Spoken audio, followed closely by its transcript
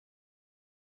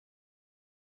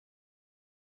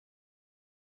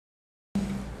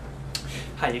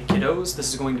Hi kiddos,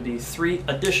 this is going to be 3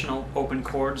 additional open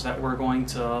chords that we're going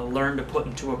to learn to put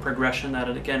into a progression that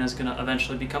again is going to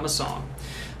eventually become a song.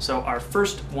 So our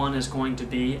first one is going to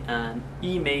be an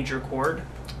E major chord,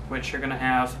 which you're going to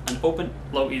have an open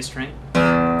low E string,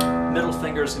 middle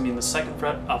finger is going to be in the 2nd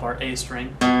fret of our A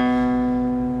string,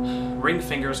 ring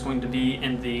finger is going to be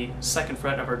in the 2nd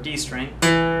fret of our D string,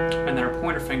 and then our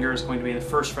pointer finger is going to be in the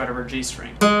 1st fret of our G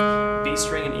string. B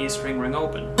string and E string ring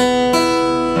open.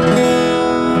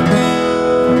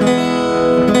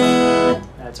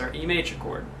 That's our E major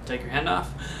chord. Take your hand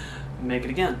off, make it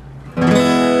again. Take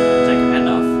your hand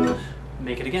off,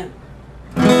 make it again.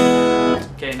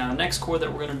 Okay, now the next chord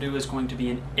that we're going to do is going to be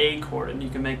an A chord, and you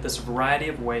can make this a variety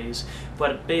of ways,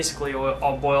 but it basically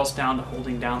all boils down to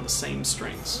holding down the same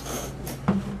strings.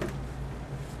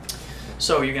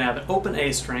 So you're going to have an open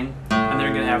A string, and then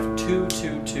you're going to have 2,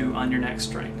 2, 2 on your next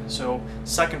string. So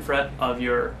 2nd fret of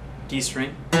your D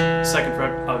string, 2nd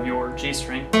fret of your G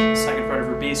string, 2nd fret of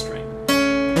your B string.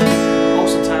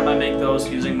 Most of the time I make those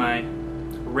using my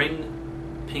ring,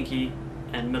 pinky,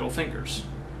 and middle fingers.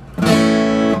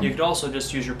 You could also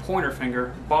just use your pointer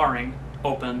finger, barring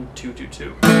open 2, 2,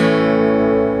 2.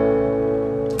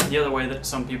 The other way that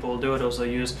some people will do it is they'll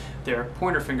use their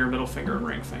pointer finger, middle finger, and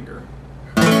ring finger.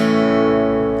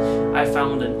 I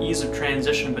found an ease of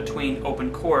transition between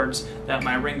open chords that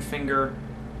my ring finger,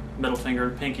 middle finger,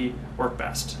 and pinky work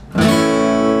best.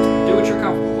 Do what you're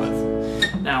comfortable with.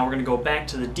 Now we're going to go back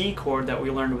to the D chord that we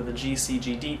learned with the G, C,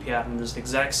 G, D pattern. This is the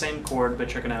exact same chord,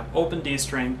 but you're going to have open D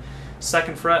string.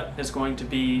 2nd fret is going to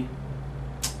be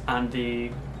on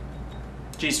the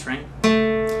G string.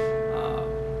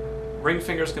 Ring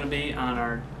finger is going to be on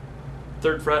our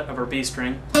 3rd fret of our B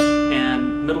string,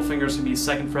 and middle finger is going to be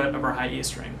 2nd fret of our high E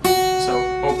string. So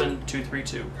open 2, 3,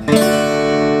 2. Take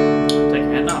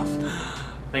your hand off.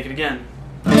 Make it again.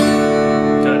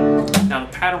 Good. Now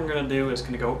the pattern we're going to do is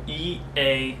going to go E,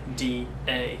 A, D,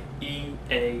 A, E,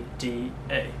 A, D,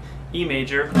 A. E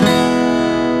major to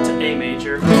A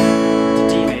major to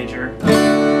D major to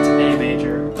A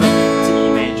major to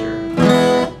E major.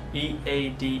 E, A,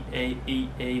 D, A, E,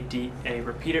 A, D, A.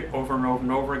 Repeat it over and over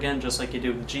and over again, just like you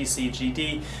do with G, C, G,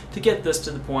 D, to get this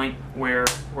to the point where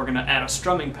we're going to add a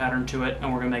strumming pattern to it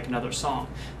and we're going to make another song.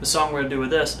 The song we're going to do with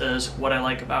this is What I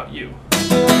Like About You.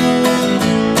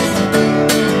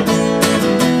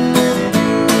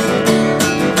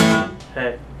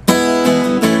 Hey.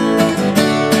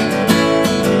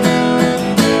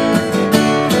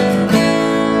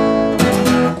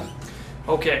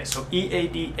 Okay, so E, A,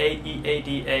 D, A, E, A,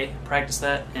 D, A. Practice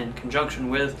that in conjunction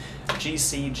with G,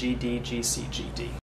 C, G, D, G, C, G, D.